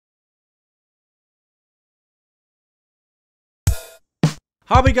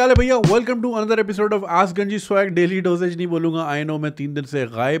हाँ भाई क्या हाल है भैया, welcome to another episode of askganjiswag। Daily doses नहीं बोलूँगा, आई नो मैं 3 दिन से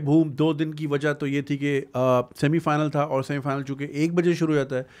गायब हूँ। 2 दिन की वजह तो ये थी कि सेमीफाइनल था और सेमीफाइनल चूँकि 1 बजे शुरू हो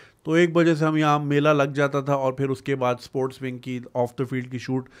जाता है तो 1 बजे से हम यहाँ मेला लग जाता था और फिर उसके बाद स्पोर्ट्स विंग की ऑफ द फील्ड की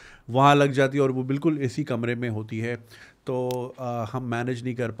शूट वहाँ लग जाती है और वो बिल्कुल इसी कमरे में होती है। तो हम मैनेज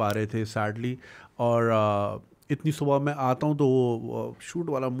नहीं कर पा रहे थे सैडली। और इतनी सुबह मैं आता हूँ तो वो शूट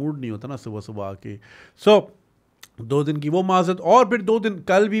वाला मूड नहीं होता ना सुबह सुबह आके। सो 2 दिन की वो माजरत और फिर 2 दिन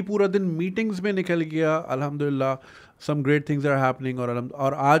कल भी पूरा दिन मीटिंग्स में निकल गया। अल्हम्दुलिल्लाह some great things are happening.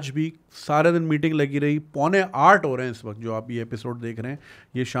 और आज भी सारे दिन मीटिंग लगी रही। 7:45 हो रहे हैं इस वक्त जो आप ये एपिसोड देख रहे हैं।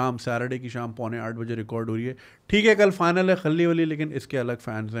 ये शाम सैटरडे की शाम 7:45 बजे रिकॉर्ड हो रही है। ठीक है कल फाइनल है खल्ली वली, लेकिन इसके अलग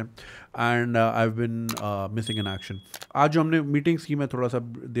फैंस हैं and I have been missing in action. आज जो हमने मीटिंग्स की मैं थोड़ा सा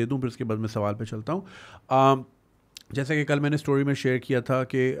दे दूँ फिर उसके बाद मैं सवाल पे चलता हूँ। जैसे कि कल मैंने स्टोरी में शेयर किया था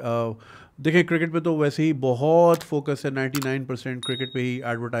कि देखिए क्रिकेट पे तो वैसे ही बहुत फोकस है। 99% क्रिकेट पे ही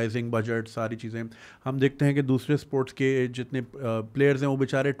एडवर्टाइजिंग बजट सारी चीज़ें। हम देखते हैं कि दूसरे स्पोर्ट्स के जितने प्लेयर्स हैं वो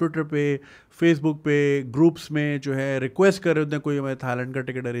बेचारे ट्विटर पे फेसबुक पे ग्रुप्स में जो है रिक्वेस्ट कर रहे होते हैं, कोई हमें थाईलैंड का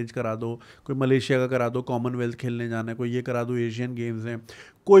टिकट अरेंज करा दो, कोई मलेशिया का करा दो, कॉमनवेल्थ खेलने जाना है, कोई ये करा दो, एशियन गेम्स हैं।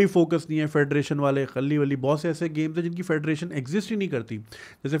 कोई फोकस नहीं है फेडरेशन वाले खल्ली वली। बहुत से ऐसे गेम्स हैं जिनकी फेडरेशन एग्जिस्ट ही नहीं करती।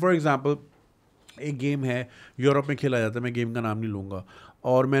 जैसे फॉर एग्जाम्पल एक गेम है यूरोप में खेला जाता है, मैं गेम का नाम नहीं लूँगा,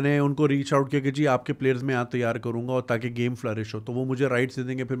 और मैंने उनको रीच आउट किया कि जी आपके प्लेयर्स मैं यहाँ तैयार करूँगा और ताकि गेम फ्लरिश हो। तो वो मुझे राइट्स दे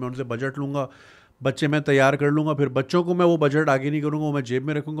देंगे, फिर मैं उनसे बजट लूँगा, बच्चे मैं तैयार कर लूँगा, फिर बच्चों को मैं वो बजट आगे नहीं करूँगा, वो मैं जेब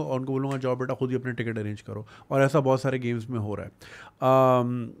में रखूँगा और उनको बोलूँगा जाओ बेटा खुद ही अपने टिकट अरेंज करो। और ऐसा बहुत सारे गेम्स में हो रहा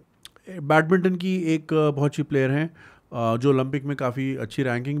है। बैडमिंटन की एक बहुत अच्छी प्लेयर हैं जो ओलंपिक में काफ़ी अच्छी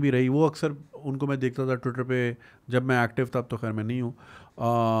रैंकिंग भी रही। वो अक्सर उनको मैं देखता था ट्विटर पे जब मैं एक्टिव था, अब तो खैर मैं नहीं हूँ।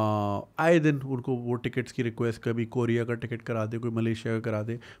 आए दिन उनको वो टिकट्स की रिक्वेस्ट, कभी कोरिया का टिकट करा दे, कोई मलेशिया का करा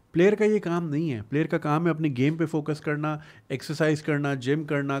दे। प्लेयर का ये काम नहीं है। प्लेयर का काम है अपनी गेम पे फोकस करना, एक्सरसाइज करना, जिम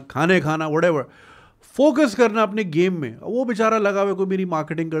करना, खाने खाना, व्हाटएवर, फोकस करना अपने गेम में। वो बेचारा लगा हुआ कोई मेरी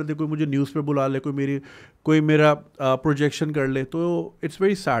मार्केटिंग कर दे, कोई मुझे न्यूज़ पे बुला ले, कोई मेरा प्रोजेक्शन कर ले, तो इट्स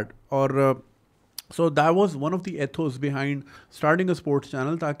वेरी सैड। और so that was one of the Athos behind starting a sports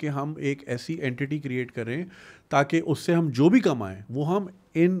channel, ताकि हम एक ऐसी एंटिटी क्रिएट करें ताकि उससे हम जो भी कमाएं वो हम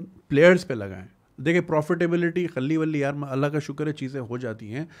इन प्लेयर्स पे लगाएं। देखिए प्रॉफिटेबिलिटी खल्ली वल्ली यार अल्लाह का शुक्र है चीज़ें हो जाती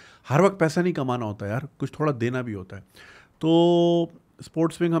हैं। हर वक्त पैसा नहीं कमाना होता यार, कुछ थोड़ा देना भी होता है। तो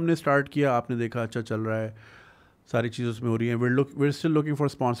स्पोर्ट्स विंग हमने स्टार्ट किया, आपने देखा अच्छा चल रहा है, सारी चीज़ें उसमें हो रही हैं। वीर still looking for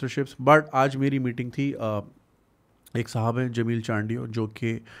sponsorships. But आज मेरी मीटिंग थी, एक साहब हैं जमील चांडियो जो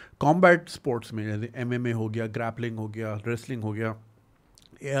कि कॉम्बैट स्पोर्ट्स में जैसे MMA हो गया, ग्रैपलिंग हो गया, रेसलिंग हो गया,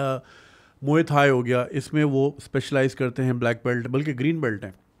 मुए थाई हो गया, इसमें वो स्पेशलाइज करते हैं, ब्लैक बेल्ट बल्कि ग्रीन बेल्ट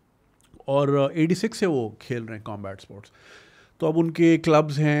हैं, और 86 से वो खेल रहे हैं कॉम्बैट स्पोर्ट्स। तो अब उनके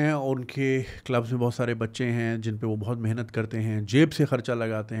क्लब्स हैं और उनके क्लब्स में बहुत सारे बच्चे हैं जिन पे वो बहुत मेहनत करते हैं, जेब से ख़र्चा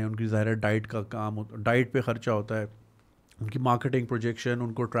लगाते हैं। उनकी ज़ाहिर डाइट का काम, डाइट पे ख़र्चा होता है, उनकी मार्केटिंग, प्रोजेक्शन,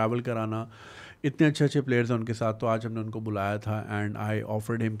 उनको ट्रैवल कराना। इतने अच्छे अच्छे प्लेयर्स हैं उनके साथ। तो आज हमने उनको बुलाया था एंड आई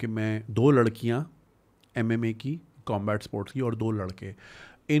ऑफर्ड हिम कि मैं 2 लड़कियां MMA की, कॉम्बैट स्पोर्ट्स की, और 2 लड़के,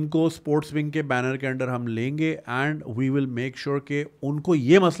 इनको स्पोर्ट्स विंग के बैनर के अंडर हम लेंगे and we will make sure कि उनको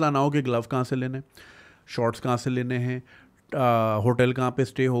ये मसला ना हो कि ग्लव कहाँ से लेने, शॉर्ट्स कहाँ से लेने हैं, होटल कहाँ पे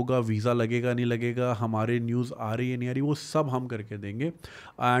स्टे होगा, वीज़ा लगेगा नहीं लगेगा, हमारे न्यूज़ आ रही है नहीं आ रही, वो सब हम करके देंगे।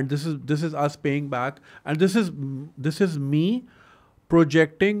 And this is us paying back and this is me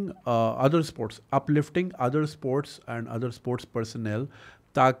projecting other sports, uplifting other sports and other sports personal,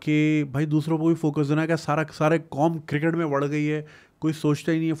 ताकि भाई दूसरों को भी फोकस देना। क्या सारे कॉम क्रिकेट में बढ़ गई है, कोई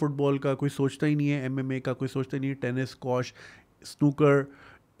सोचता ही नहीं है फुटबॉल का, कोई सोचता ही नहीं है MMA का, कोई सोचता ही नहीं है टेनिस, स्क्वॉश, स्नूकर,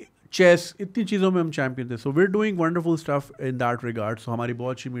 चेस, इतनी चीज़ों में हम चैम्पियन थे। So we are doing wonderful stuff in that regard. सो हमारी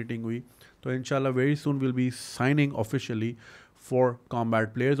बहुत अच्छी मीटिंग हुई, तो इंशाल्लाह very soon will be signing officially for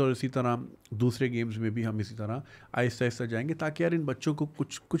combat players. और इसी तरह दूसरे गेम्स में भी हम इसी तरह आहिस्ता आहिस्ता जाएंगे ताकि यार इन बच्चों को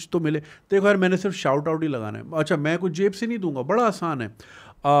कुछ तो मिले। देखो यार मैंने सिर्फ शाउट आउट ही लगाना है। अच्छा मैं कुछ जेब से नहीं दूंगा, बड़ा आसान है,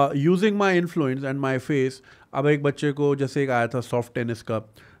 using my influence and my face. अब एक बच्चे को जैसे एक आया था सॉफ्ट टेनिस का,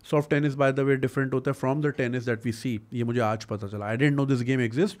 soft tennis by the way different होता है from the tennis that we सी। ये मुझे आज पता चला, आई dent no this game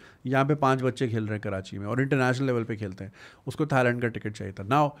exist. यहाँ पे 5 बच्चे खेल रहे हैं कराची में और इंटरनेशनल लेवल पे खेलते हैं। उसको थाईलैंड का टिकट चाहिए था।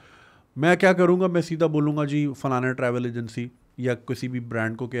 नाउ मैं क्या करूँगा, मैं सीधा बोलूँगा जी फलाना ट्रैवल एजेंसी या किसी भी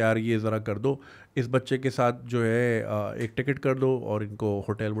ब्रांड को कि यार ये ज़रा कर दो, इस बच्चे के साथ जो है एक टिकट कर दो और इनको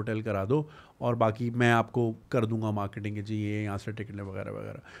होटल वोटल करा दो, और बाकी मैं आपको कर दूंगा मार्केटिंग की, जी ये यहाँ से टिकट वगैरह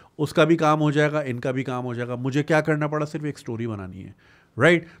वगैरह। उसका भी काम हो जाएगा, इनका भी काम हो जाएगा। मुझे क्या करना पड़ा, सिर्फ एक स्टोरी बनानी है,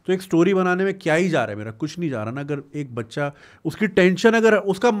 राइट। तो एक स्टोरी बनाने में क्या ही जा रहा है, मेरा कुछ नहीं जा रहा ना। अगर एक बच्चा, उसकी टेंशन, अगर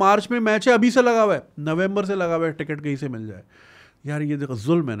उसका मार्च में मैच है, अभी से लगा हुआ है, नवंबर से लगा हुआ है, टिकट कहीं से मिल जाए, यार ये देखो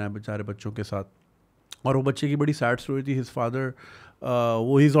जुल्म है ना बेचारे बच्चों के साथ। और वो बच्चे की बड़ी सैड स्टोरी थी. हिज फादर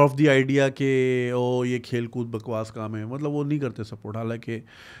वो इज़ ऑफ द आइडिया कि ओ ये खेल कूद बकवास काम है, मतलब वो नहीं करते सपोर्ट. हालांकि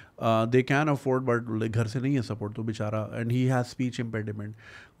दे कैन अफोर्ड बट घर से नहीं है सपोर्ट, तो बेचारा. And he has speech impediment,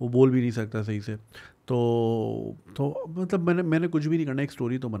 वो बोल भी नहीं सकता सही से. तो मतलब मैंने कुछ भी नहीं करना, एक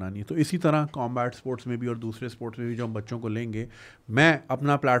स्टोरी तो बनानी है. तो इसी तरह कॉम्बैट स्पोर्ट्स में भी और दूसरे स्पोर्ट्स में भी जो हम बच्चों को लेंगे, मैं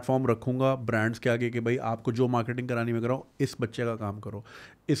अपना प्लेटफॉर्म रखूँगा ब्रांड्स के आगे कि भाई आपको जो मार्केटिंग करानी मैं कराऊँ, इस बच्चे का काम करो,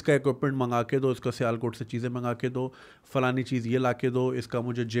 इसका इक्विपमेंट मंगा के दो, इसका सियालकोट से चीज़ें मंगा के दो, फलानी चीज़ ये ला के दो, इसका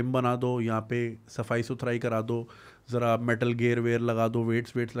मुझे जिम बना दो, यहाँ पे सफाई सुथराई करा दो, ज़रा मेटल गेयर वेयर लगा दो,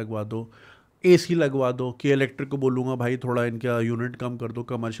 वेट्स लगवा दो, एसी लगवा दो. कि इलेक्ट्रिक को बोलूँगा भाई थोड़ा इनका यूनिट कम कर दो,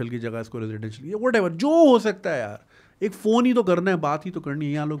 कमर्शियल की जगह इसको रेजिडेंशियल, ये वट जो हो सकता है यार. एक फ़ोन ही तो करना है, बात ही तो करनी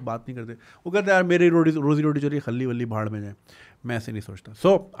है. यहाँ लोग बात नहीं करते. वो कहते हैं यार मेरी रोज़ी रोटी चलिए खल्ली वल्ली भाड़ में जाए. मैं ऐसे नहीं सोचता.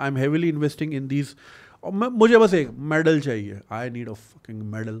 सो I am heavily investing in these. और मुझे बस एक मेडल चाहिए. I need a fucking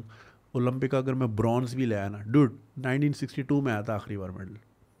medal. Olympic का अगर मैं ब्रॉन्ज भी ले आया ना, डूड 1962 में आया था आखिरी बार मेडल,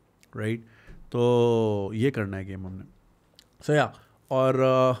 राइट. तो ये करना है गेम हमने. सो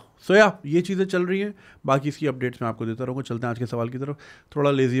या ये चीज़ें चल रही हैं. बाकी इसकी अपडेट्स मैं आपको देता रहूँगा. चलते हैं आज के सवाल की तरफ.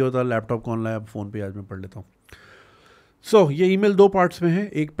 थोड़ा लेज़ी होता, लैपटॉप कौन लाया, अब फ़ोन पे आज मैं पढ़ लेता हूँ. सो ये ईमेल 2 पार्ट्स में है,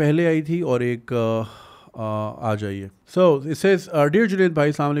 एक पहले आई थी और एक आ जाइए. So it says, dear Junaid bhai,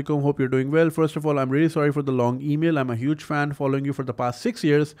 assalamu alaikum, hope you're doing well. First of all, I'm really sorry for the long email. I'm a huge fan, following you for the past 6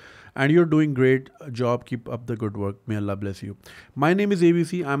 years, and you're doing great job. Keep up the good work. May Allah bless you. My name is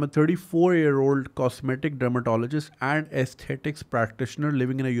ABC. I'm a 34-year-old cosmetic dermatologist and aesthetics practitioner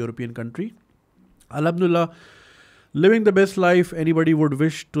living in a European country. Alhamdulillah, living the best life anybody would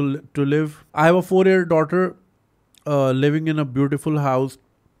wish to live. I have a 4-year daughter living in a beautiful house,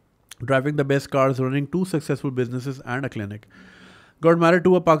 driving the best cars, running 2 successful businesses and a clinic. Got married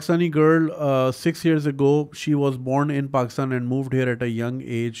to a Pakistani girl 6 years ago. She was born in Pakistan and moved here at a young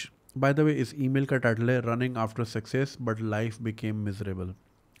age. By the way, इस email का title है Running After Success but Life Became Miserable.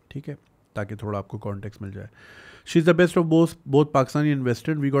 ठीक है, ताकि थोड़ा आपको context मिल जाए. She's the best of both Pakistani and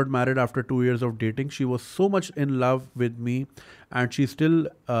Western. We got married after 2 years of dating. She was so much in love with me, and she still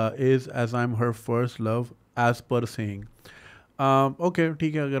is, as I'm her first love, as per saying. Okay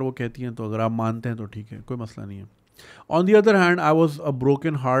ठीक है, अगर वो कहती हैं तो, अगर आप मानते हैं तो ठीक है, कोई मसला नहीं है. On the other hand, I was a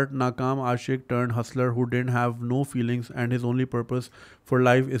broken heart, nakam ashik turned hustler who didn't have no feelings, and his only purpose for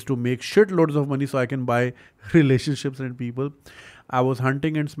life is to make shit loads of money so I can buy relationships and people. I was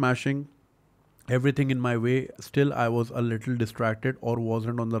hunting and smashing everything in my way. Still, I was a little distracted or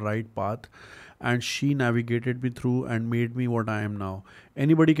wasn't on the right path, and she navigated me through and made me what I am now.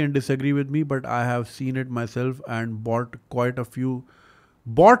 Anybody can disagree with me, but I have seen it myself and bought quite a few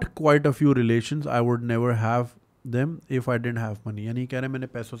relations. I would never have them if I didn't have money. यानी कह रहे हैं मैंने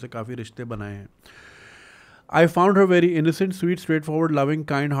पैसों से काफ़ी रिश्ते बनाए हैं. I found her very innocent, sweet, straightforward, loving,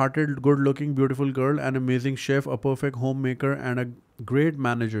 kind-hearted, good-looking, beautiful girl, an amazing chef, a perfect homemaker, and a great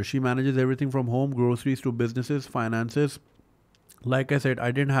manager. She manages everything from home, groceries to businesses, finances. Like I said,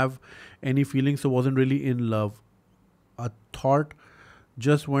 I didn't have any feelings, so wasn't really in love. A thought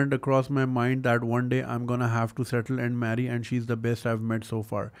just went across my mind that one day I'm gonna have to settle and marry, and she's the best I've met so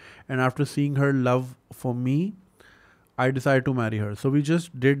far. And after seeing her love for me, I decided to marry her. So we just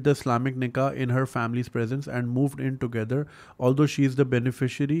did the Islamic nikah in her family's presence and moved in together, although she's the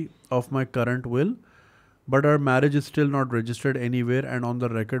beneficiary of my current will. But our marriage is still not registered anywhere, and on the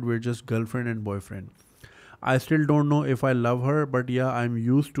record we're just girlfriend and boyfriend. I still don't know if I love her, but yeah, I'm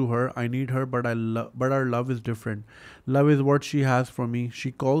used to her. I need her, but but our love is different. Love is what she has for me.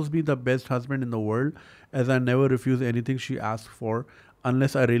 She calls me the best husband in the world, as I never refuse anything she asks for,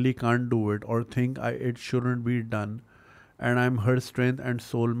 unless I really can't do it or think it shouldn't be done. And I'm her strength and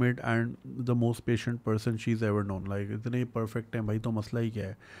soulmate and the most patient person she's ever known. Like, इतने perfect हैं भाई, तो मसला ही क्या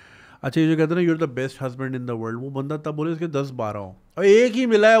है. अच्छा, ये जो कहते हैं ना, you're the best husband in the world, वो बंदा तब बोले इसके 10-12 हो और एक ही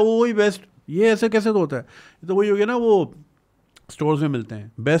मिला है, वो वही बेस्ट. ये ऐसे कैसे तो होता है. तो वही हो गया ना, वो स्टोर्स में मिलते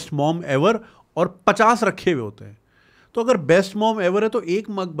हैं बेस्ट मॉम एवर और 50 रखे हुए होते हैं. तो अगर बेस्ट मॉम एवर है तो एक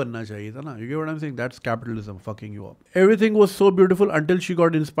मग बनना चाहिए था ना. You get what I am saying? That's capitalism fucking you up. Everything was so beautiful until she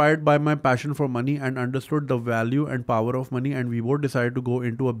got inspired by my passion for money and understood the value and power of money, and we both decided to go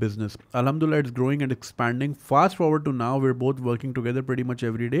into a business. Alhamdulillah, it's growing and expanding. Fast forward to now, we're both working together pretty much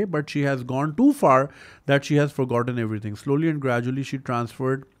every day, but she has gone too far that she has forgotten everything. Slowly and gradually, she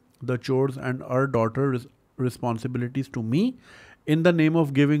transferred the chores and our daughter's responsibilities to me in the name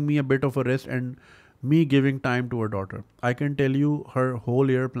of giving me a bit of a rest and me giving time to her daughter. I can tell you her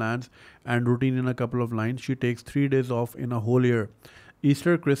whole year plans and routine in a couple of lines. She takes 3 days off in a whole year: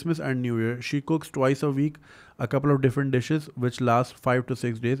 Easter, Christmas and New Year. She cooks twice a week, a couple of different dishes which last 5 to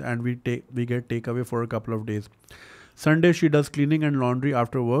 6 days, and we get takeaway for a couple of days. Sunday she does cleaning and laundry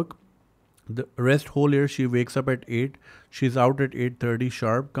after work. The rest whole year she wakes up at 8, she's out at 8:30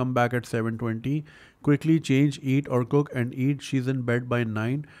 sharp, come back at 7:20, quickly change, eat or cook and eat, she's in bed by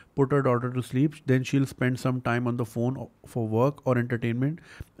 9, put her daughter to sleep, then she'll spend some time on the phone for work or entertainment,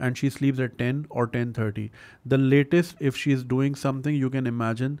 and she sleeps at 10 or 10:30. The latest if she's doing something. You can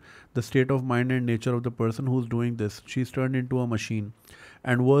imagine the state of mind and nature of the person who's doing this. She's turned into a machine.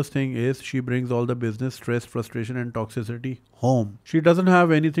 And worst thing is, she brings all the business, stress, frustration, and toxicity home. She doesn't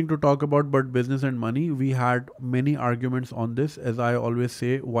have anything to talk about but business and money. We had many arguments on this. As I always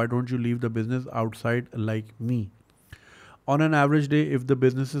say, why don't you leave the business outside like me? On an average day, if the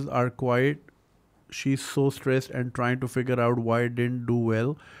businesses are quiet, she's so stressed and trying to figure out why it didn't do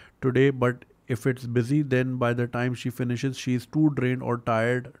well today. But if it's busy, then by the time she finishes, she's too drained or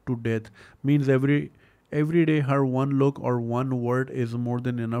tired to death. Means every day her one look or one word is more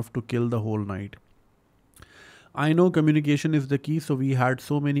than enough to kill the whole night. I know communication is the key, so we had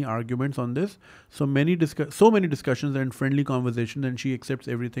so many arguments on this, so many discussions and friendly conversations, and she accepts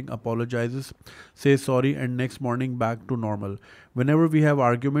everything, apologizes, says sorry, and next morning back to normal. Whenever we have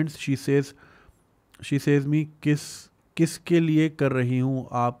arguments, she says me किसके लिए कर रही हूँ,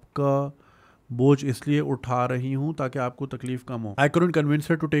 आपका बोझ इसलिए उठा रही हूँ ताकि आपको तकलीफ कम हो. I couldn't convince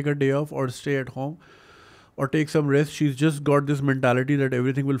her to take a day off or stay at home or take some rest. She's just got this mentality that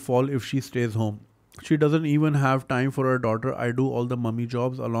everything will fall if she stays home. She doesn't even have time for her daughter. I do all the mummy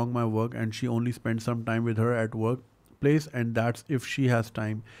jobs along my work, and she only spends some time with her at workplace, and that's if she has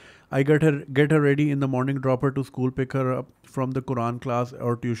time. I get her ready in the morning, drop her to school, pick her up from the Quran class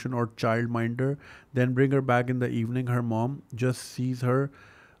or tuition or childminder, then bring her back in the evening. Her mom just sees her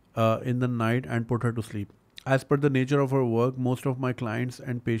in the night and put her to sleep. As per the nature of her work, most of my clients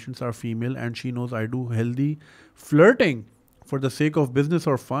and patients are female, and she knows I do healthy flirting for the sake of business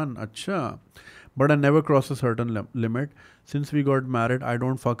or fun. Acha. But I never cross a certain limit. Since we got married, I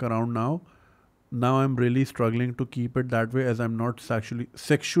don't fuck around now. Now I'm really struggling to keep it that way, as I'm not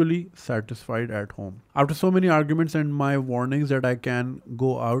sexually satisfied at home. After so many arguments and my warnings that I can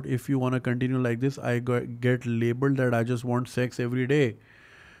go out, if you want to continue like this, I get labeled that I just want sex every day.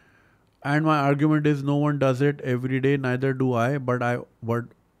 And my argument is, no one does it every day, neither do I,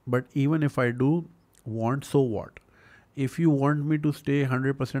 but even if I do want, so what? If you want me to stay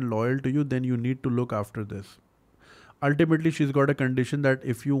 100% loyal to you, then you need to look after this. Ultimately, she's got a condition that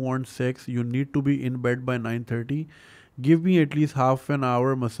if you want sex, you need to be in bed by 9:30. Give me at least half an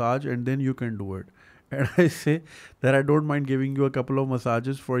hour massage and then you can do it. And I say that I don't mind giving you a couple of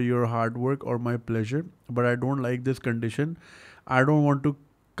massages for your hard work or my pleasure, but I don't like this condition. I don't want to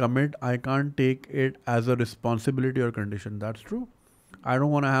commit. I can't take it as a responsibility or condition. That's true. I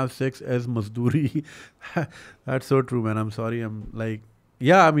don't want to have sex as mazdoori. That's so true, man. I'm sorry. I'm like,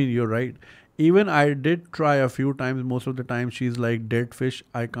 yeah, I mean, you're right. Even I did try a few times. Most of the time she's like dead fish.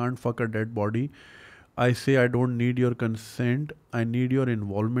 I can't fuck a dead body. I say I don't need your consent. I need your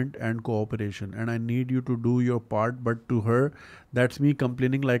involvement and cooperation, and I need you to do your part. But to her, that's me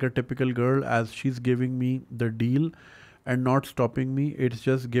complaining like a typical girl, as she's giving me the deal and not stopping me. It's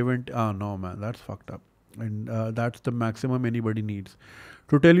just given. No, man, that's fucked up. And that's the maximum anybody needs.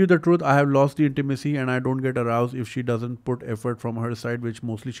 To tell you the truth, I have lost the intimacy and I don't get aroused if she doesn't put effort from her side, which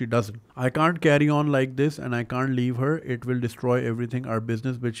mostly she doesn't. I can't carry on like this and I can't leave her. It will destroy everything, our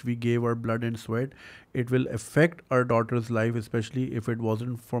business, which we gave our blood and sweat. It will affect our daughter's life, especially if it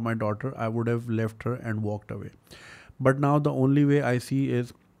wasn't for my daughter, I would have left her and walked away. But now the only way I see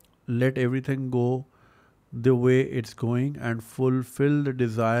is let everything go the way it's going and fulfill the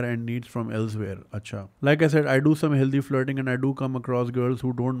desire and needs from elsewhere. Acha. Like I said, I do some healthy flirting and I do come across girls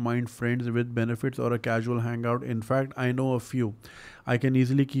who don't mind friends with benefits or a casual hangout. In fact, I know a few. I can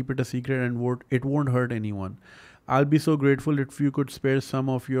easily keep it a secret and it won't hurt anyone. I'll be so grateful if you could spare some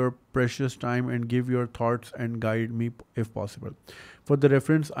of your precious time and give your thoughts and guide me if possible. For the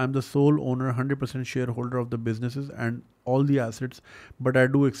reference, I'm the sole owner, 100% shareholder of the businesses and all the assets, but I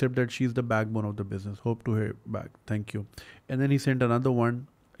do accept that she's the backbone of the business. Hope to hear back. Thank you. And then he sent another one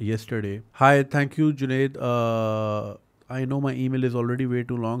yesterday. Hi, thank you, Junaid. I know my email is already way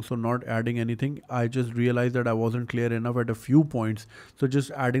too long, so not adding anything. I just realized that I wasn't clear enough at a few points, so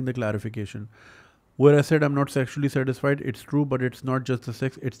just adding the clarification. Where I said I'm not sexually satisfied, it's true, but it's not just the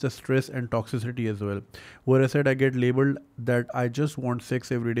sex, it's the stress and toxicity as well. Where I said I get labeled that I just want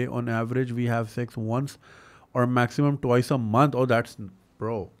sex every day. On average, we have sex once or maximum twice a month. Oh, that's,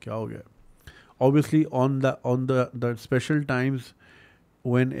 bro, kya ho gaya? Obviously, on the special times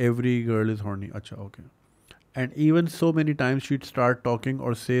when every girl is horny. Acha, okay. And even so many times she'd start talking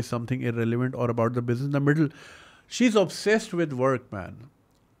or say something irrelevant or about the business in the middle. She's obsessed with work, man.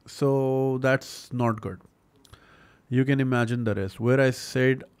 So that's not good. You can imagine the rest. Where I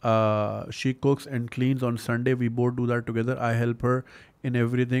said she cooks and cleans on Sunday, we both do that together. I help her in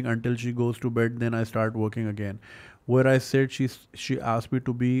everything until she goes to bed. Then I start working again. Where I said she asked me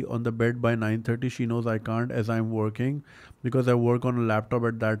to be on the bed by 9:30. She knows I can't as I'm working because I work on a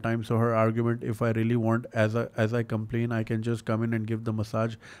laptop at that time. So her argument, if I really want, as I complain, I can just come in and give the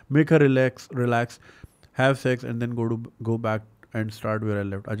massage, make her relax, have sex, and then go back and start where I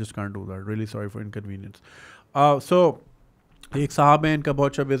left. I just can't do that. Really sorry for inconvenience. So एक साहब हैं, इनका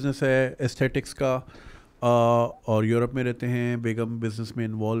बहुत अच्छा business है aesthetics का, और Europe में रहते हैं. बेगम बिजनेस में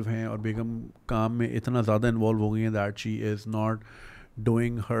इन्वॉल्व हैं और बेगम काम में इतना ज़्यादा इन्वॉल्व हो गई हैं that she is not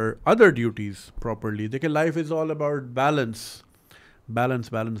doing her other duties properly. देखिए, life is all about balance balance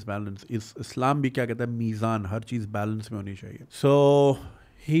balance balance. इस्लाम भी क्या कहता है, मीज़ान, हर चीज़ बैलेंस में होनी चाहिए. सो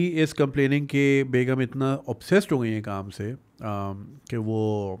ही इज़ कंप्लेनिंग कि बेगम इतना ऑब्सेस्ड हो गई हैं काम से कि वो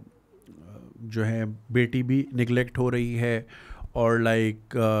जो है बेटी भी निगलेक्ट हो रही है, और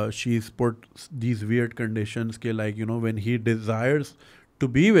like she is put these weird conditions के like you know when he desires to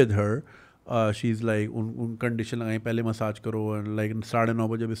be with her she is like उन कंडीशन लगाई, पहले मसाज करो, लाइक 9:30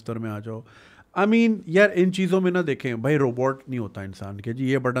 बजे बिस्तर में आ जाओ. आई मीन यार, इन चीज़ों में ना देखें भाई, रोबोट नहीं होता इंसान के जी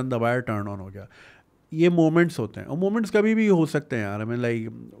ये बटन दबाया टर्न ऑन हो गया. ये मोमेंट्स होते हैं, और मोमेंट्स कभी भी हो सकते हैं यार. हमें लाइक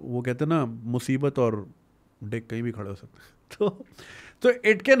वो कहते हैं ना, मुसीबत और डिक कहीं भी खड़े हो सकते हैं. तो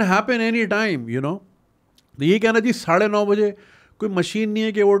it can happen any time, you know. तो ये कहना जी 9:30 बजे कोई मशीन नहीं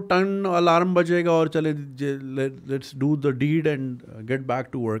है कि वो टर्न अलार्म बजेगा और चले let's do the deed and get back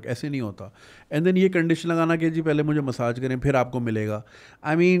to work. ऐसे नहीं होता. एंड देन ये कंडीशन लगाना कि जी पहले मुझे मसाज करें फिर आपको मिलेगा.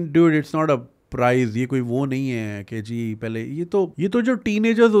 I mean dude, it's not a prize. ये कोई वो नहीं है कि जी पहले ये तो जो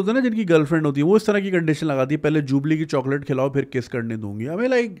टीनेजर्स होते हैं ना, जिनकी गर्लफ्रेंड होती है, वो इस तरह की कंडीशन लगाती है, पहले जुबली की चॉकलेट खिलाओ फिर किस करने दूंगी. I mean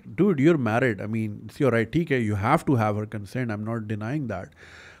like dude, you are married. I mean it's your right. ठीक है, you have to have her consent. I am not denying that.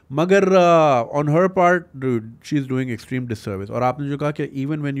 मगर on her part she is doing extreme disservice. और आपने जो कहा कि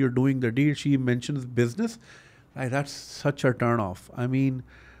even when you are doing the did she mentions business, that's such a turn off. I mean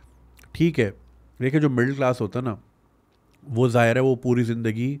ठीक है, देखिए जो मिडिल क्लास होता है ना, वो ज़ाहिर है वो पूरी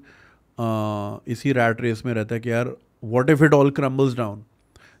ज़िंदगी इसी रैट रेस में रहता है कि यार what if it all crumbles down.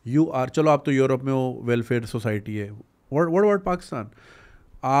 You are, चलो आप तो यूरोप में हो, वेलफेयर सोसाइटी है. What about Pakistan?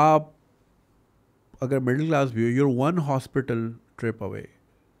 आप अगर मिडिल क्लास भी हो, your one hospital trip away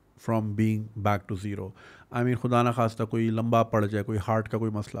from being back to zero. I mean खुदा ना खास्ता कोई लंबा पड़ जाए, कोई हार्ट का कोई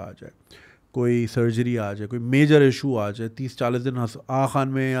मसला आ जाए, कोई सर्जरी आ जाए, कोई मेजर इशू आ जाए, 30-40 दिन खान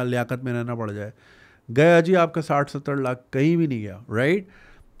में या लियाकत में रहना पड़ जाए, गया जी आपका 60-70 लाख कहीं भी नहीं गया. राइट.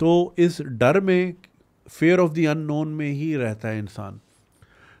 तो इस डर में, फेयर ऑफ द अननोन में ही रहता है इंसान.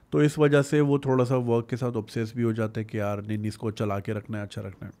 तो इस वजह से वो थोड़ा सा वर्क के साथ ऑब्सेस भी हो जाता है कि यार नहीं, इसको चला के रखना है, अच्छा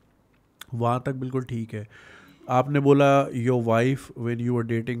रखना है. वहाँ तक बिल्कुल ठीक है. आपने बोला your wife when you were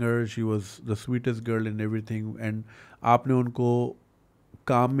dating her she was the sweetest girl in everything, and आपने उनको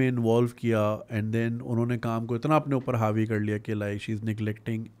काम में इन्वॉल्व किया, एंड देन उन्होंने काम को इतना अपने ऊपर हावी कर लिया कि like she is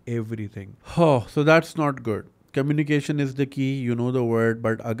neglecting everything. So that's not good. Communication is the key, you know the word.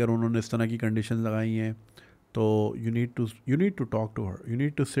 But अगर उन्होंने इस तरह की कंडीशन लगाई हैं तो you need to talk to her, you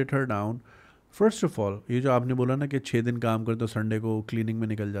need to sit her down. First of all, ये जो आपने बोला ना कि 6 दिन काम करते तो संडे को क्लीनिंग में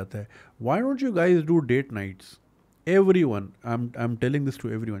निकल जाता है, why don't you guys do that nights? Everyone, I am telling this to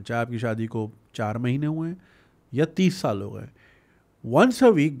everyone, चाहे आपकी शादी को 4 महीने हुए हैं या 30 साल हो गए, once a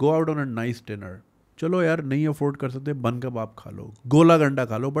week go out on a nice dinner. चलो यार नहीं अफोर्ड कर सकते, बन कबाब खा लो, गोला गंडा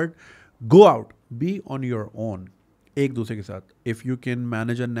खा लो, but go out, be on your own, एक दूसरे के साथ. If you can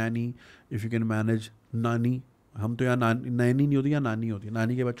manage a Naini, if you can manage नानी, हम तो यहाँ नैनी नहीं होती या नानी होती है,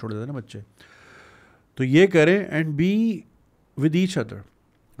 नानी के बाद छोड़ देते हैं ना बच्चे, तो ये करें and be with each other.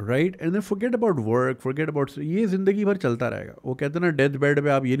 Right. And then forget about work, forget about, ये ज़िंदगी भर चलता रहेगा. वो कहते हैं ना, डेथ बेड पे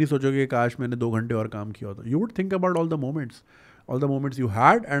आप ये नहीं सोचोगे काश मैंने 2 घंटे और काम किया होता. You would think about all the moments you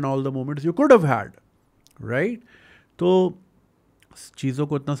had and all the moments you could have had. Right. तो चीज़ों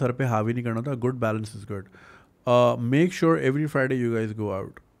को इतना सर पे हावी नहीं करना था. Good balance is good. Make sure every Friday you guys go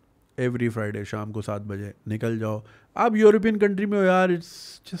out. Every Friday शाम को 7 बजे निकल जाओ. आप यूरोपियन कंट्री में हो यार,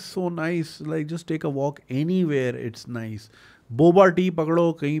 it's just so nice, like just take a walk any where, it's nice. Boba tea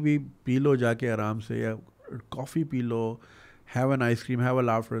पकड़ो, कहीं भी पी लो जाके आराम से, या coffee P low, have an ice cream, have a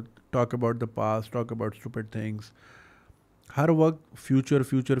laughter, talk about the past, talk about stupid things. हर वक्त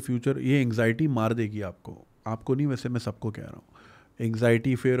future, ये anxiety मार देगी आपको नहीं, वैसे मैं सबको कह रहा हूँ.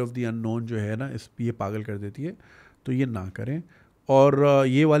 Anxiety, fair of the unknown जो है ना, ये पागल कर देती है. तो ये ना करें. और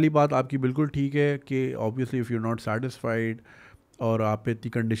ये वाली बात आपकी बिल्कुल ठीक है कि obviously if you not satisfied और आप पे इतनी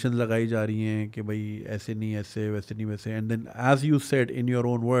कंडीशन लगाई जा रही हैं कि भाई ऐसे नहीं ऐसे, वैसे नहीं वैसे, and then as you said in your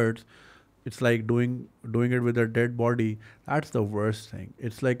own words, it's like doing it with a dead body. That's the worst thing.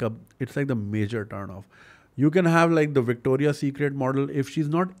 It's like the major turn off. You can have like the Victoria's Secret model. If she's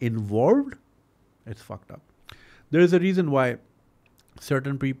not involved, it's fucked up. There is a reason why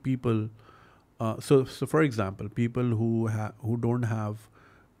certain people, so for example, people who don't have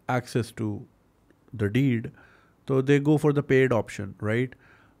access to the deed, so they go for the paid option, right?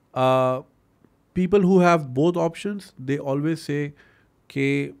 People who have both options, they always say,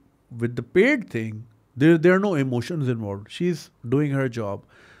 okay, with the paid thing, there are no emotions involved. She's doing her job.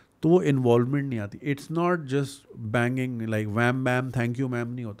 तो वो involvement नहीं आती. It's not just banging like वैम ma'am thank you ma'am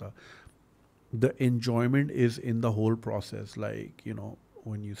नहीं होता. The enjoyment is in the whole process, like you know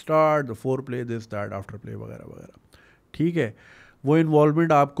when you start the four play this that after play वगैरह वगैरह. ठीक है, वो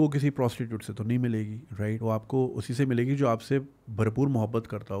इन्वॉल्वमेंट आपको किसी प्रोस्टिट्यूट से तो नहीं मिलेगी, राइट? वो आपको उसी से मिलेगी जो आपसे भरपूर मोहब्बत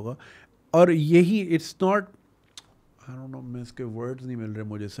करता होगा. और यही it's not, I don't know, मैं इसके वर्ड्स नहीं मिल रहे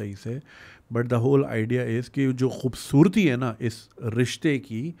मुझे सही से, but the whole idea is कि जो खूबसूरती है ना इस रिश्ते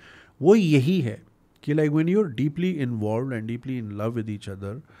की, वो यही है कि like when you are deeply involved and deeply in love with each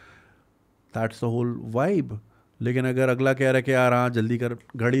other, that's the whole vibe. लेकिन अगर अगला कह रहा है कि यार हाँ जल्दी कर,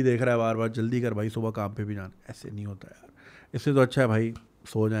 घड़ी देख रहा है बार बार, जल्दी कर भाई सुबह काम पे भी जाना, ऐसे नहीं होता यार. इससे तो अच्छा है भाई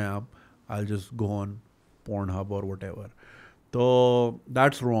सो जाएं आप, आई जस्ट गो ऑन पोर्नहब और वट एवर. तो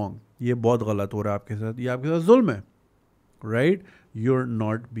दैट्स रॉन्ग, ये बहुत गलत हो रहा है आपके साथ, ये आपके साथ जुल्म है, right? You are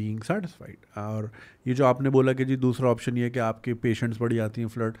not being satisfied. और ये जो आपने बोला कि जी दूसरा ऑप्शन ये है कि आपके पेशेंट्स बड़ी आती हैं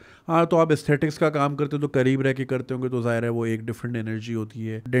फ्लर्ट, हाँ तो आप एस्थेटिक्स का काम करते हो तो करीब रह के करते होंगे, तो ज़ाहिर है वो एक डिफरेंट एनर्जी होती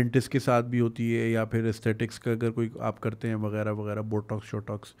है. डेंटिस्ट के साथ भी होती है, या फिर एस्थेटिक्स का अगर कोई आप करते हैं वगैरह वगैरह, बोटॉक्स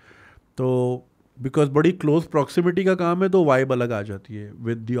शोटॉक्स, तो बिकॉज बड़ी क्लोज प्रॉक्सिमिटी का काम है तो वाइब अलग आ जाती है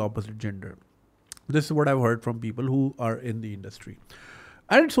with the opposite gender. This is what I have heard from people who are in the industry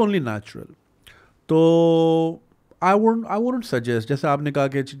and it's only natural. तो आई वुडंट सजेस्ट, जैसे आपने कहा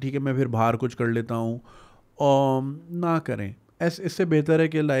कि ठीक है मैं फिर बाहर कुछ कर लेता हूँ, ना करें. इससे बेहतर है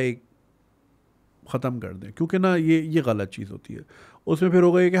कि लाइक ख़त्म कर दें, क्योंकि ना ये गलत चीज़ होती है. उसमें फिर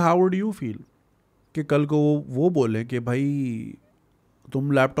होगा कि हाउ वुड यू फील कि कल को वो बोलें कि भाई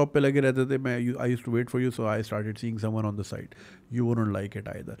तुम लैपटॉप पे लगे रहते थे, मैं I used to wait for you so I started seeing someone on the side. You wouldn't like it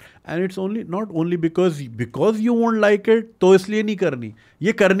either. And it's only not only because you won't like it, तो इसलिए नहीं करनी,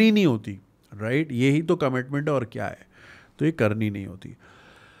 ये करनी नहीं होती, राइट? यही तो कमिटमेंट है और क्या है, तो ये करनी नहीं होती.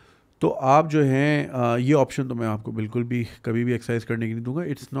 तो आप जो हैं ये ऑप्शन तो मैं आपको बिल्कुल भी कभी भी एक्सरसाइज करने की नहीं दूंगा.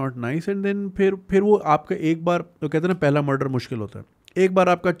 It's not nice. And then फिर वो आपका एक बार, तो कहते हैं ना पहला मर्डर मुश्किल होता है. एक बार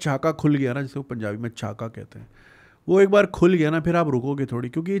आपका छाका खुल गया ना, जिसे वो पंजाबी में छाका कहते हैं, वो एक बार खुल गया ना, फिर आप रुकोगे थोड़ी,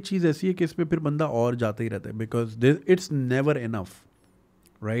 क्योंकि ये चीज़ ऐसी है कि इसमें फिर बंदा और जाता ही रहता है. Because it's never enough,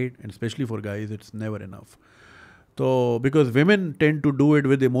 right? And specially for guys it's never enough. तो because women tend to do it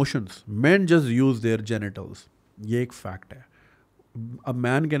with emotions, men just use their genitals. ये एक फैक्ट है. A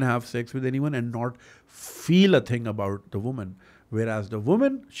man can have sex with anyone and not feel a thing about the woman, whereas the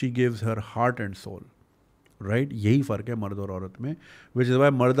woman, she gives her heart and soul, right? यही फ़र्क है मर्द और औरत में, which is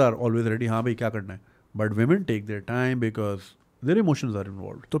why मर्द are always ready, हाँ भाई क्या करना है, but women take their time because their emotions are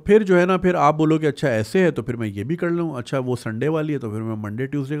involved. तो फिर जो है ना, फिर आप बोलोगे अच्छा ऐसे है तो फिर मैं ये भी कर लूँ, अच्छा वो संडे वाली है तो फिर मैं मंडे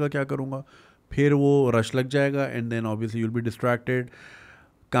ट्यूसडे का क्या करूँगा, फिर वो रश लग जाएगा. And then obviously you'll be distracted,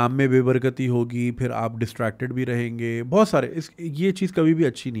 काम में बेबरकती होगी, फिर आप डिस्ट्रैक्टेड भी रहेंगे. बहुत सारे ये चीज़ कभी भी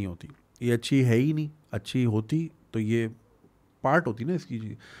अच्छी नहीं होती, ये अच्छी है ही नहीं. अच्छी होती तो ये पार्ट होती ना इसकी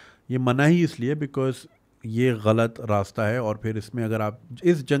चीज़. ये मना ही इसलिए बिकॉज ये गलत रास्ता है, और फिर इसमें अगर आप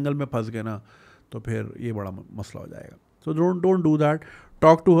इस जंगल में फंस गए ना तो फिर ये बड़ा मसला हो जाएगा. So don't do that.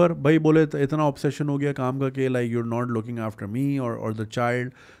 Talk to her. भाई बोले तो इतना ऑब्सेशन हो गया काम का कि like you are not looking after me और द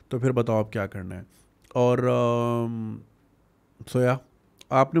चाइल्ड, तो फिर बताओ आप क्या करना है. और सोया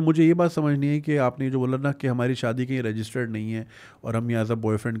आपने मुझे ये बात समझनी है कि आपने जो बोला ना कि हमारी शादी कहीं रजिस्टर्ड नहीं है और हम यहाँ एज अ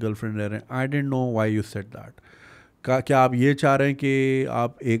बॉयफ्रेंड गर्लफ्रेंड रह रहे हैं. आई dent know why you said that. क्या आप ये चाह रहे हैं कि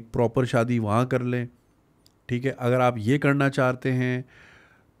आप एक प्रॉपर शादी वहाँ कर लें? ठीक है, अगर आप ये करना चाहते हैं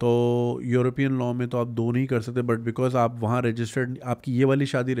तो यूरोपियन लॉ में तो आप दो नहीं कर सकते, बट बिकॉज आप वहाँ रजिस्टर्ड, आपकी ये वाली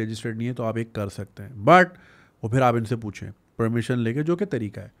शादी रजिस्टर्ड नहीं है, तो आप एक कर सकते हैं. बट वो फिर आप इनसे पूछें परमिशन लेके, जो कि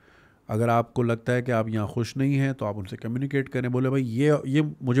तरीका है. अगर आपको लगता है कि आप यहाँ खुश नहीं हैं तो आप उनसे कम्युनिकेट करें, बोले भाई ये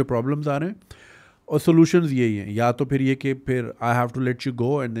मुझे प्रॉब्लम्स आ रहे हैं और सोल्यूशंस यही हैं. या तो फिर ये कि फिर I have to let you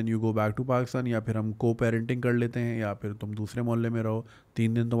go and then you go back to Pakistan, या फिर हम को पेरेंटिंग कर लेते हैं, या फिर तुम दूसरे मोहल्ले में रहो,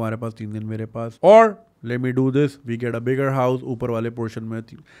 3 दिन तुम्हारे पास 3 दिन मेरे पास, और let me do this, we get a bigger house ऊपर वाले पोर्शन में.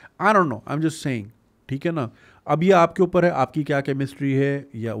 I don't know, I am just saying. ठीक है ना, अब ये आपके ऊपर है, आपकी क्या केमिस्ट्री है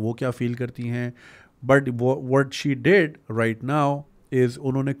या वो क्या फील करती हैं. But what she did right now is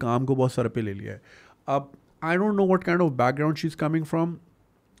उन्होंने काम को बहुत सर पे ले लिया है. अब I don't know what kind of background she is coming from,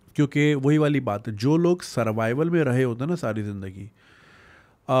 क्योंकि वही वाली बात है, जो लोग सर्वाइवल में रहे होते हैं ना सारी ज़िंदगी,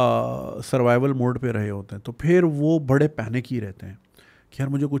 सर्वाइवल मोड पे रहे होते हैं, तो फिर वो बड़े पैनिक ही रहते हैं कि यार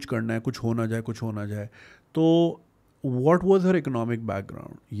मुझे कुछ करना है, कुछ हो ना जाए, कुछ हो ना जाए. तो what was her economic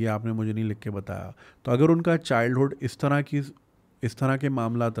background, ये आपने मुझे नहीं लिख के बताया। तो अगर उनका चाइल्डहुड इस तरह के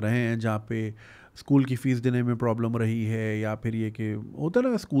मामलात रहे हैं जहाँ पे स्कूल की फ़ीस देने में प्रॉब्लम रही है, या फिर ये कि होता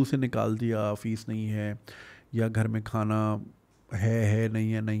है ना स्कूल से निकाल दिया, फ़ीस नहीं है, या घर में खाना है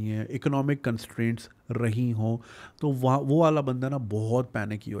नहीं है, इकोनॉमिक कंस्ट्रेंट्स रही हों, तो वहाँ वो वाला बंदा ना बहुत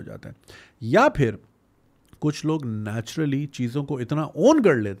पैनिक ही हो जाता है। या फिर कुछ लोग नेचुरली चीज़ों को इतना ओन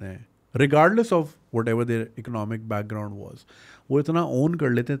कर लेते हैं, regardless of what ever their economic background was, वो इतना ओन कर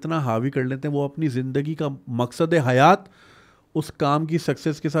लेते हैं, इतना हावी कर लेते हैं, वो अपनी ज़िंदगी का मकसद हयात उस काम की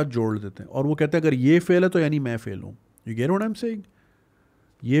सक्सेस के साथ जोड़ देते हैं, और वो कहते हैं अगर ये फेल है तो यानी मैं फेल हूँ। You get what I am saying?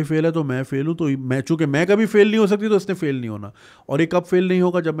 ये फेल है तो मैं फेल हूँ, तो मैं चूँकि मैं कभी फेल नहीं हो सकती तो इसने फेल नहीं होना। और ये कब फेल नहीं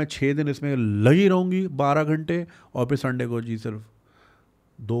होगा? जब मैं 6 दिन इसमें लगी रहूँगी 12 घंटे, और फिर संडे को जी सिर्फ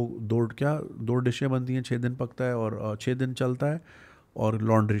दो डिशें बनती हैं, 6 दिन पकता है और 6 दिन चलता है, और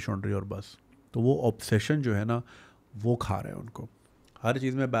लॉन्ड्री शॉन्ड्री और बस। तो वो ऑब्सेशन जो है ना वो खा रहे हैं उनको। हर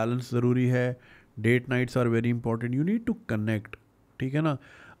चीज़ में बैलेंस ज़रूरी है। Date nights are very important, you need to connect, ठीक है ना।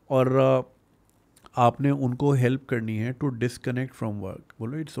 और आपने उनको हेल्प करनी है टू डिसकनेक्ट फ्रॉम वर्क।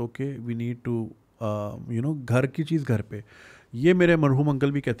 बोलो it's okay, we need to घर की चीज़ घर पे। ये मेरे मरहूम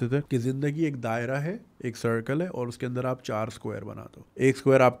अंकल भी कहते थे कि ज़िंदगी एक दायरा है, एक सर्कल है, और उसके अंदर आप 4 स्क्वायर बना दो। एक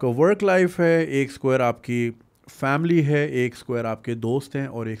स्क्वायर आपका वर्क लाइफ है, एक स्क्वायर आपकी फैमिली है, एक स्क्वायर आपके दोस्त हैं,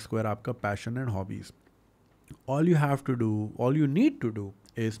 और एक स्क्वायर आपका passion and hobbies. All you need to do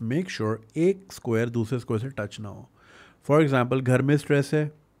is make sure एक स्क्वायर दूसरे स्क्वायर से टच ना हो। फॉर एग्जाम्पल, घर में स्ट्रेस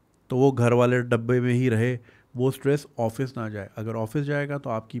है तो वो घर वाले डब्बे में ही रहे, वो स्ट्रेस ऑफिस ना जाए। अगर ऑफिस जाएगा तो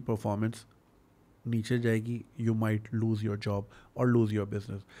आपकी परफॉर्मेंस नीचे जाएगी, you might lose your job और लूज़ योर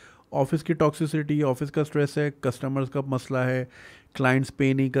बिजनेस। ऑफिस की टॉक्सिसिटी, ऑफिस का स्ट्रेस है, कस्टमर्स का मसला है, क्लाइंट्स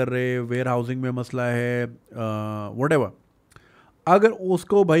पे नहीं कर रहे, वेयर हाउसिंग में मसला है, व्हाटएवर, अगर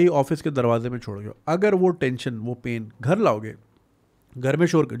उसको भाई ऑफिस के दरवाजे में छोड़ गए, अगर वो टेंशन वो पेन घर लाओगे, घर में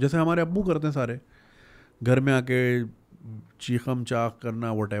शोर जैसे हमारे अब्बू करते हैं सारे, घर में आके चीखम चाक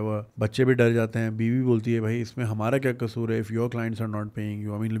करना, वट बच्चे भी डर जाते हैं, बीवी बोलती है भाई इसमें हमारा क्या कसूर है, if your clients are not paying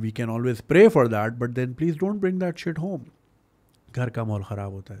you, I mean we can always pray for that, but then please don't bring that shit home. घर का माहौल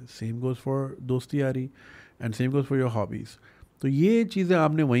ख़राब होता है। सेम गोज़ फॉर दोस्ती यारी and same goes for your hobbies. तो ये चीज़ें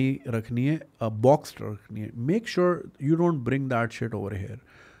आपने वहीं रखनी है, बॉक्स रखनी है। Make sure you don't bring that shit over here,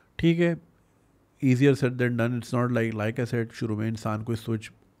 ठीक है। Easier said then done. It's not like I said शुरू में, इंसान को स्विच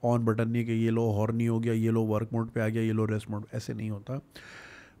ऑन बटन नहीं कि ये लो हॉर्नी हो गया, ये लो वर्क मोड पे आ गया, ये लो रेस्ट मोड, ऐसे नहीं होता।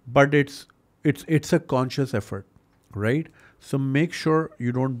 But it's a conscious effort, right? So make sure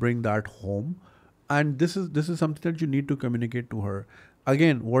you don't bring that home, and this is something that you need to communicate to her.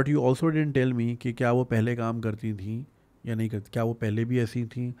 Again what you also didn't tell me कि क्या वो पहले काम करती थी या नहीं करती, क्या वो पहले भी ऐसी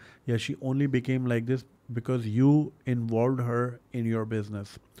थी, या she only became like this because you involved her in your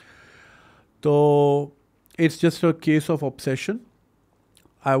business. तो it's just a case of obsession.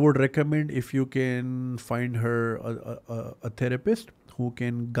 I would recommend if you can find her a therapist who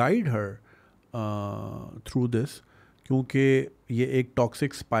can guide her through this, क्योंकि ये एक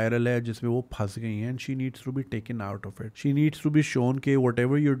toxic spiral है जिसमें वो फंस गई हैं, and she needs to be taken out of it. She needs to be shown के what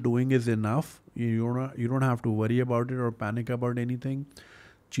ever you're doing is enough, you don't have to worry about it और panic about anything.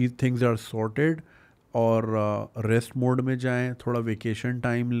 Things are sorted, और rest mode में जाएं, थोड़ा vacation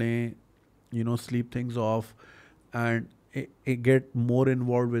time लें, sleep things off, and get more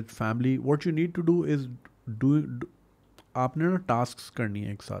involved with family. What you need to do is do आपने ना tasks करनी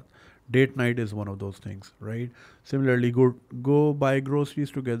है एक साथ. Date night is one of those things, right? Similarly, go buy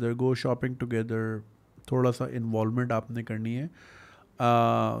groceries together, go shopping together. थोड़ा सा involvement आपने करनी है.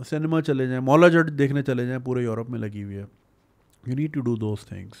 सिनेमा चले जाएं, मौला जट देखने चले जाएं, पूरे यूरोप में लगी हुई है. You need to do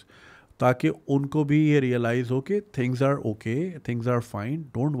those things, ताकि उनको भी ये रियलाइज़ हो कि things are okay, things are fine,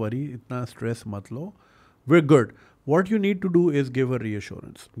 don't worry, इतना स्ट्रेस मत लो, we're good. What you need to do is give a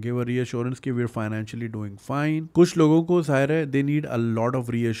reassurance. Give a reassurance कि we're financially doing fine. कुछ लोगों को ज़ाहिर है they need a lot of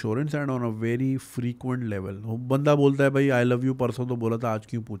reassurance and on a very frequent level. बंदा बोलता है भाई I love you, परसों तो बोला था, आज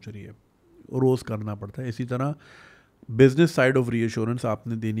क्यों पूछ रही है, रोज़ करना पड़ता है. इसी तरह बिजनेस साइड ऑफ रीअश्योरेंस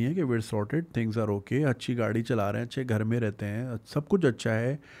आपने देनी है कि we're sorted, things are okay, अच्छी गाड़ी चला रहे हैं, अच्छे घर में रहते हैं, सब कुछ अच्छा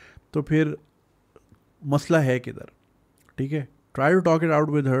है, तो फिर मसला है किधर, ठीक है. Try to talk it out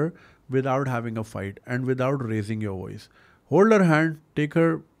with her without having a fight and without raising your voice. Hold her hand, take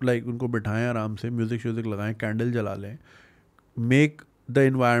her, like उनको बिठाएं आराम से, म्यूज़िक श्यूज़िक लगाएं, कैंडल जला लें, make the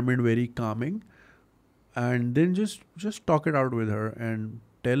environment very Kameng, and then just talk it out with her and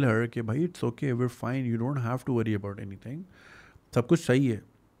tell her कि भाई it's okay, we are fine, you don't have to worry about anything, सब कुछ सही है.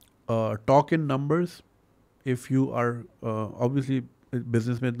 Talk in numbers. If you are obviously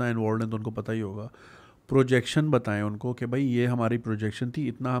business में इतना involve है तो उनको पता ही होगा. प्रोजेक्शन बताएं उनको कि भाई ये हमारी प्रोजेक्शन थी,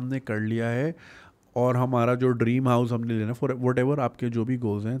 इतना हमने कर लिया है, और हमारा जो ड्रीम हाउस हमने लेना फॉर वट एवर आपके जो भी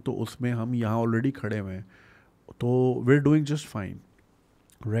गोल्स हैं, तो उसमें हम यहाँ ऑलरेडी खड़े हुए हैं, तो we are doing just fine,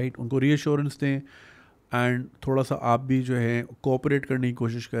 right. उनको रीअश्योरेंस दें एंड थोड़ा सा आप भी जो है कोऑपरेट करने की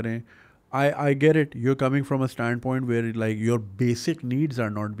कोशिश करें. I get it. You're coming from a standpoint where like your basic needs are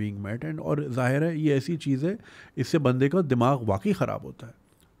not being met, and और जाहिर है ये ऐसी चीज़ है, इससे बंदे का दिमाग वाकई ख़राब होता है,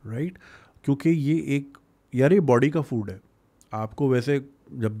 राइट. क्योंकि ये एक यार ये बॉडी का फूड है. आपको वैसे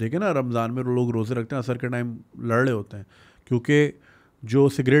जब देखें ना रमज़ान में लोग रोज़े रखते हैं, असर के टाइम लड़ रहे होते हैं क्योंकि जो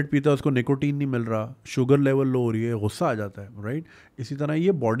सिगरेट पीता है उसको निकोटीन नहीं मिल रहा, शुगर लेवल लो हो रही है, गुस्सा आ जाता है, राइट. इसी तरह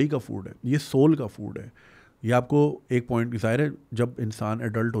ये बॉडी का फूड है, ये सोल का फूड है. ये आपको एक पॉइंट ज़ाहिर है जब इंसान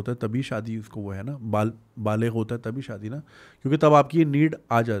एडल्ट होता है तभी शादी उसको वो है ना, बालिग होता है तभी शादी ना, क्योंकि तब आपकी ये नीड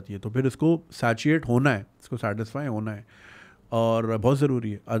आ जाती है, तो फिर इसको सैचुएट होना है, इसको सेटिस्फाई होना है और बहुत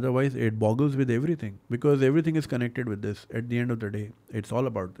ज़रूरी है. Otherwise it boggles with everything because everything is connected with this. At the end of the day it's all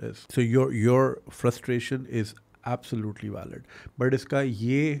about this. So your frustration is absolutely valid, but इसका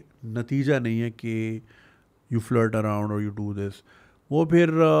ये नतीजा नहीं है कि यू फ्लर्ट अराउंड और you do this. वो फिर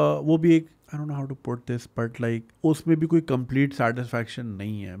वो भी एक I don't know how to put this but like उसमें भी कोई कंप्लीट सेटिस्फैक्शन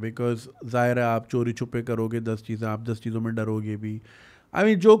नहीं है, बिकॉज ज़ाहिर है आप चोरी छुपे करोगे 10 चीज़ें, आप 10 चीज़ों में डरोगे भी. आई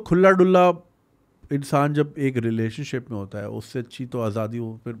मीन जो खुला डुल्ला इंसान जब एक रिलेशनशिप में होता है उससे अच्छी तो आज़ादी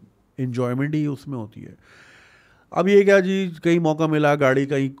हो, फिर इन्जॉयमेंट ही उसमें होती है. अब ये क्या जी कहीं मौका मिला गाड़ी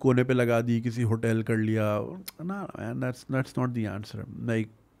कहीं कोने पे लगा दी, किसी होटल कर लिया ना, that's not the answer.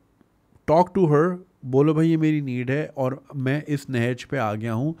 Like talk to her, बोलो भाई ये मेरी नीड है और मैं इस नहज पे आ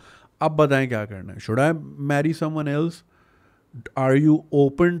गया हूँ, अब बताएं क्या करना है. Should I marry someone else? Are you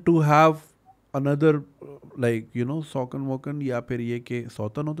open to have another like you know Saunkan woken, या फिर ये कि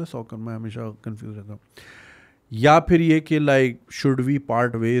सौतन होता है सौकन, मैं हमेशा कंफ्यूज रहता हूँ, या फिर ये कि like should we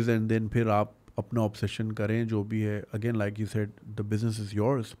part ways and then फिर आप अपना ऑब्सेशन करें जो भी है. Again like you said the business is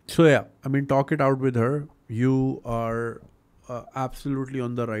yours. सो या I mean talk it out with her. You are absolutely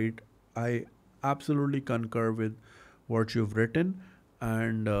on the right. I absolutely concur with what you've written,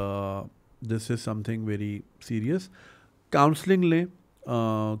 and this is something very serious. Counseling लें,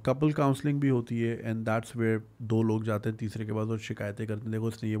 couple counseling भी होती है, and that's where दो लोग जाते हैं तीसरे के बाद और शिकायतें करते हैं, देखो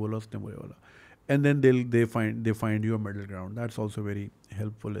उसने ये बोला उसने वो बोला, and then they find you a middle ground. That's also very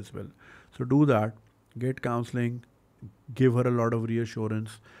helpful as well. So do that, get counseling, give her a lot of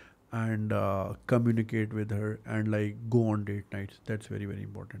reassurance, and communicate with her and like go on date nights. That's very very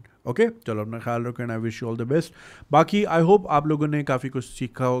important. Okay, चलो अपना ख्याल रखो and I wish you all the best. बाकी I hope आप लोगों ने काफ़ी कुछ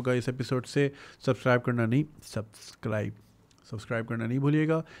सीखा होगा इस एपिसोड से. सब्सक्राइब करना नहीं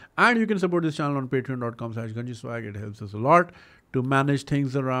भूलिएगा. And you can support this channel on patreon.com/ganjiswag. It helps us a lot to manage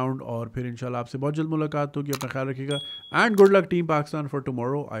things around. और फिर इंशाल्लाह आपसे बहुत जल्द मुलाकात होगी. अपना ख्याल रखिएगा and good luck team Pakistan for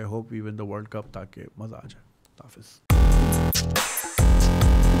tomorrow. I hope we win the World Cup ताकि मज़ा आ जाए. हाफिज़.